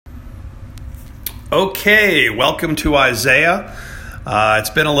Okay, welcome to Isaiah. It's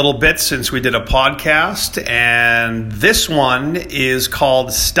been a little bit since we did a podcast, and this one is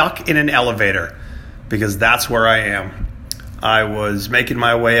called Stuck in an Elevator, because that's where I am. I was making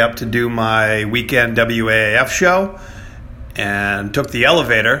my way up to do my weekend WAAF show, and took the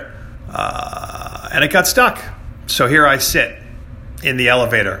elevator, and it got stuck. So here I sit in the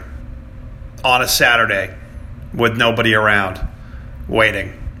elevator on a Saturday with nobody around,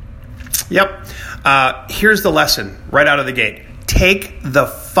 waiting. Yep. Here's the lesson right out of the gate. Take the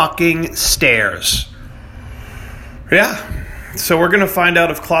fucking stairs. Yeah. So we're going to find out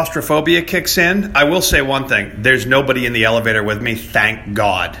if claustrophobia kicks in. I will say one thing. There's nobody in the elevator with me, thank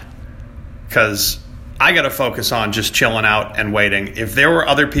God. Because I got to focus on just chilling out and waiting. If there were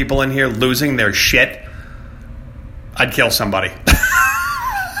other people in here losing their shit, I'd kill somebody.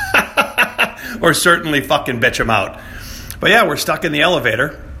 Or certainly fucking bitch them out. But yeah, we're stuck in the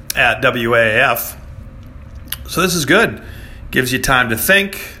elevator at WAAF. So this is good. Gives you time to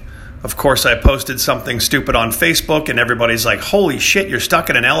think. Of course, I posted something stupid on Facebook and everybody's like, holy shit, you're stuck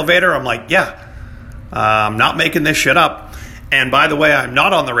in an elevator? I'm like, yeah, I'm not making this shit up. And by the way, I'm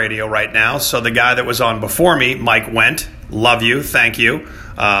not on the radio right now. So the guy that was on before me, Mike Wendt, love you, thank you.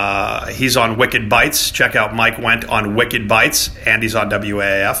 He's on Wicked Bites. Check out Mike Wendt on Wicked Bites. And he's on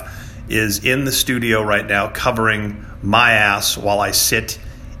WAAF. Is in the studio right now covering my ass while I sit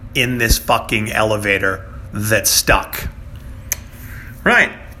in this fucking elevator that's stuck.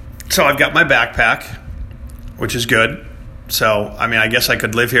 Right. So I've got my backpack, which is good. So, I guess I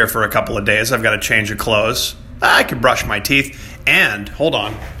could live here for a couple of days. I've got to change of clothes. I could brush my teeth. And, hold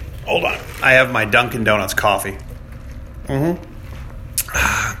on. I have my Dunkin' Donuts coffee.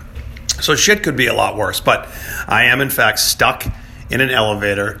 So shit could be a lot worse. But I am, in fact, stuck in an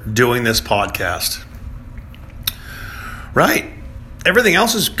elevator doing this podcast. Right. Everything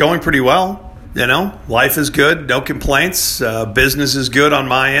else is going pretty well. You know, life is good. No complaints. Business is good on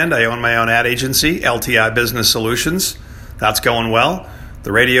my end. I own my own ad agency, LTI Business Solutions. That's going well.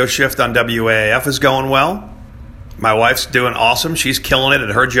 The radio shift on WAAF is going well. My wife's doing awesome. She's killing it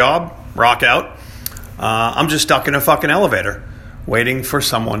at her job. Rock out. I'm just stuck in a fucking elevator waiting for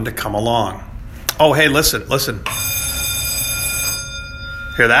someone to come along. Oh, hey, listen.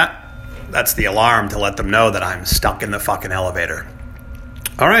 Hear that? That's the alarm to let them know that I'm stuck in the fucking elevator.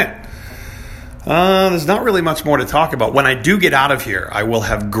 All right. There's not really much more to talk about. When I do get out of here, I will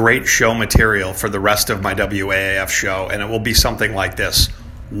have great show material for the rest of my WAAF show, and it will be something like this.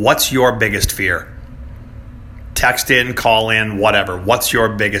 What's your biggest fear? Text in, call in, whatever. What's your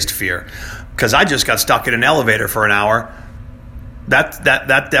biggest fear? Because I just got stuck in an elevator for an hour. That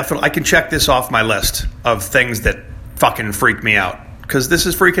definitely, I can check this off my list of things that fucking freak me out. Because this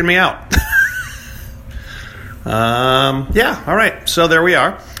is freaking me out. Yeah, all right. So there we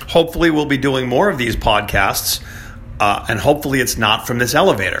are. Hopefully we'll be doing more of these podcasts, and hopefully it's not from this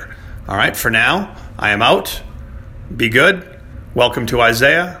elevator. All right, for now, I am out. Be good. Welcome to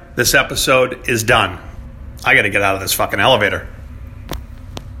Isaiah. This episode is done. I got to get out of this fucking elevator.